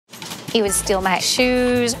He would steal my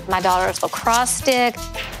shoes, my daughter's lacrosse stick,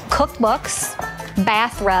 cookbooks,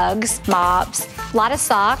 bath rugs, mops, a lot of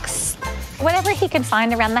socks, whatever he could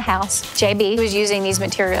find around the house. JB was using these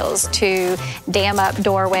materials to dam up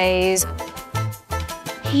doorways.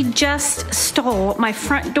 He just stole my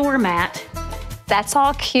front doormat. That's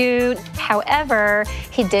all cute. However,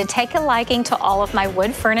 he did take a liking to all of my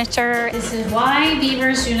wood furniture. This is why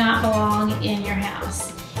beavers do not belong in your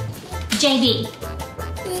house. JB.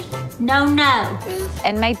 No, no.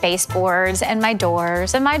 And my baseboards and my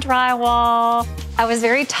doors and my drywall. I was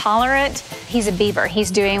very tolerant. He's a beaver. He's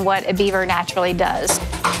doing what a beaver naturally does.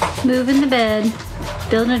 Moving the bed,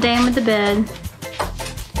 building a dam with the bed.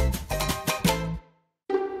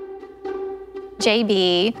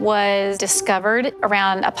 JB was discovered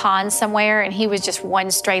around a pond somewhere, and he was just one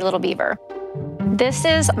stray little beaver. This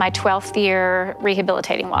is my 12th year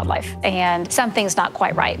rehabilitating wildlife, and something's not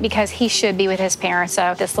quite right because he should be with his parents,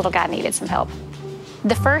 so this little guy needed some help.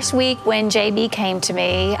 The first week when JB came to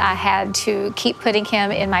me, I had to keep putting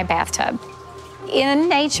him in my bathtub. In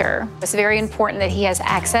nature, it's very important that he has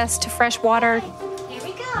access to fresh water. Here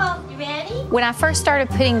we go. You ready? When I first started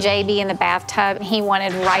putting JB in the bathtub, he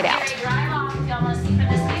wanted right out.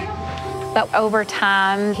 But over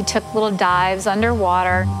time, he took little dives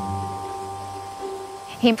underwater.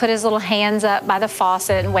 He put his little hands up by the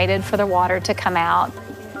faucet and waited for the water to come out.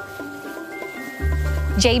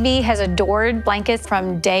 JB has adored blankets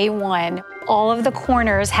from day one. All of the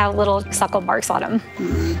corners have little suckle marks on them.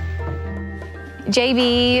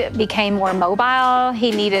 JB became more mobile.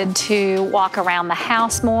 He needed to walk around the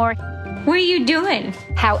house more. What are you doing?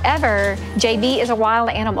 However, JB is a wild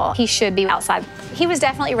animal. He should be outside. He was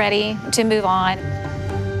definitely ready to move on.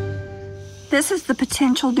 This is the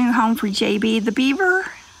potential new home for JB the beaver.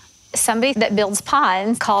 Somebody that builds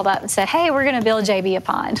ponds called up and said, hey, we're gonna build JB a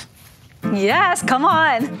pond. Yes, come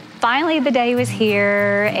on. Finally, the day was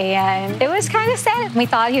here, and it was kind of sad. We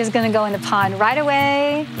thought he was gonna go in the pond right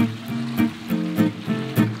away.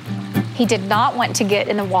 He did not want to get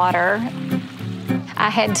in the water. I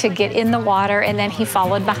had to get in the water, and then he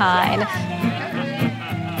followed behind.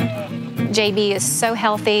 JB is so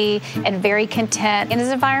healthy and very content in his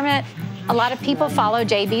environment. A lot of people follow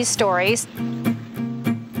JB's stories.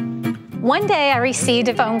 One day I received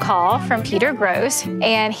a phone call from Peter Gross,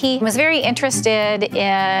 and he was very interested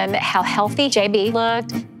in how healthy JB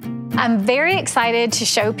looked. I'm very excited to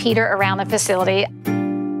show Peter around the facility.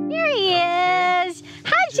 Here he is.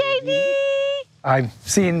 Hi, JB. I've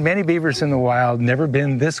seen many beavers in the wild, never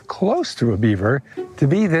been this close to a beaver. To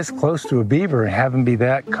be this close to a beaver and have him be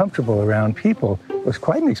that comfortable around people was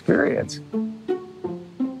quite an experience.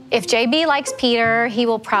 If JB likes Peter, he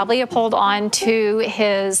will probably hold on to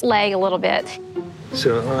his leg a little bit.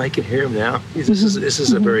 So I can hear him now. This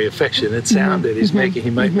is a very affectionate sound that he's making. He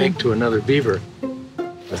might make to another beaver.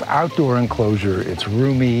 It's outdoor enclosure, it's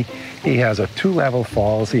roomy. He has a 2-level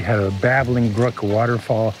falls. He had a babbling brook, a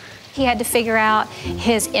waterfall. He had to figure out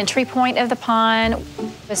his entry point of the pond.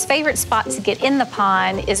 His favorite spot to get in the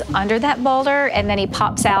pond is under that boulder, and then he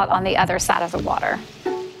pops out on the other side of the water.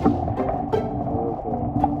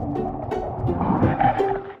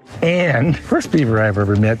 And first beaver I've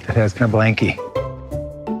ever met that has a Blankie.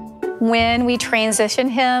 When we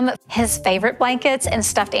transitioned him, his favorite blankets and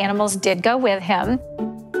stuffed animals did go with him.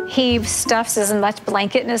 He stuffs as much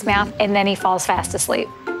blanket in his mouth, and then he falls fast asleep.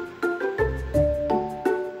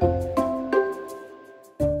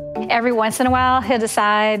 Every once in a while, he'll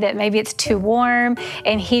decide that maybe it's too warm,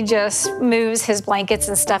 and he just moves his blankets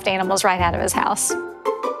and stuffed animals right out of his house.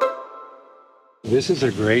 This is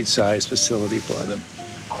a great size facility for them.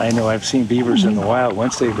 I know I've seen beavers in the wild.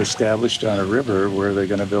 Once they've established on a river where they're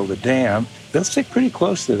going to build a dam, they'll stick pretty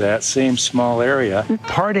close to that same small area.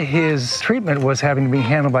 Part of his treatment was having to be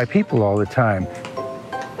handled by people all the time.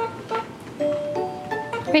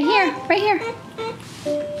 Right here, right here,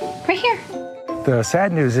 right here. The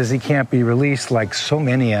sad news is he can't be released like so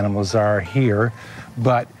many animals are here,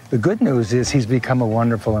 but the good news is he's become a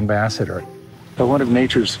wonderful ambassador. One of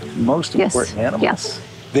nature's most important animals. Yes.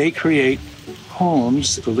 They create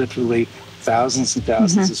homes for literally thousands and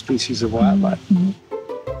thousands of species of wildlife.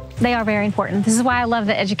 They are very important. This is why I love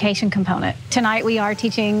the education component. Tonight we are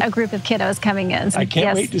teaching a group of kiddos coming in. I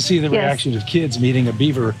can't wait to see the reaction of kids meeting a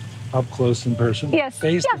beaver up close in person,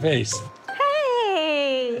 face to face.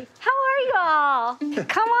 Hey, how are you all?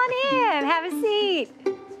 Come on in, have a seat.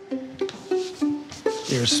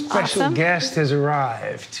 Your special guest has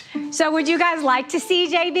arrived. So would you guys like to see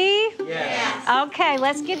JB? Yes. Okay,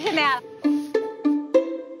 let's get him out.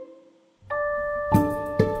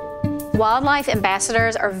 Wildlife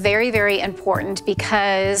ambassadors are very, very important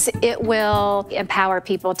because it will empower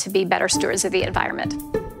people to be better stewards of the environment.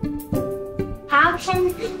 How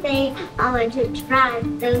can they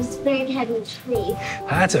drive those big heavy trees?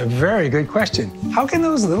 That's a very good question. How can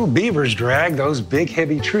those little beavers drag those big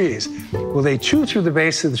heavy trees? Well, they chew through the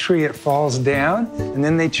base of the tree, it falls down, and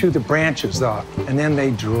then they chew the branches off, and then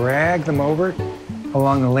they drag them over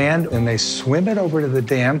along the land, and they swim it over to the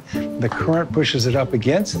dam. The current pushes it up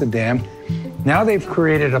against the dam. Now they've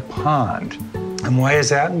created a pond. And why is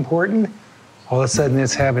that important? All of a sudden,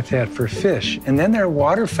 it's habitat for fish. And then there are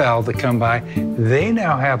waterfowl that come by. They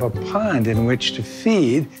now have a pond in which to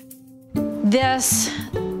feed. This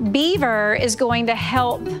beaver is going to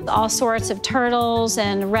help all sorts of turtles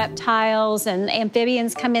and reptiles and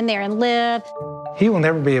amphibians come in there and live. He will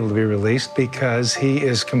never be able to be released because he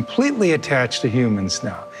is completely attached to humans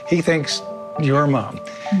now. He thinks you're mom.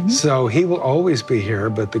 So he will always be here,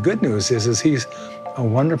 but the good news is he's a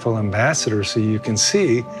wonderful ambassador, so you can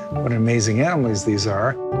see what amazing animals these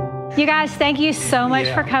are. You guys, thank you so much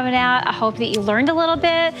for coming out. I hope that you learned a little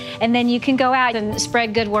bit, and then you can go out and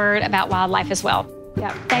spread good word about wildlife as well. Yeah,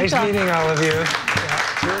 thanks. Nice meeting all of you.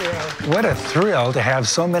 What a thrill to have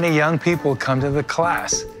so many young people come to the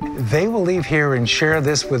class. They will leave here and share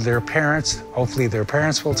this with their parents. Hopefully their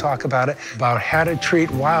parents will talk about it, about how to treat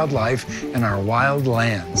wildlife in our wild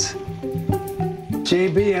lands.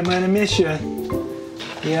 JB, I'm gonna miss you.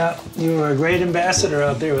 Yeah, you were a great ambassador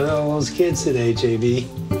out there with all those kids today, JB.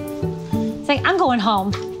 It's like, I'm going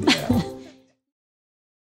home.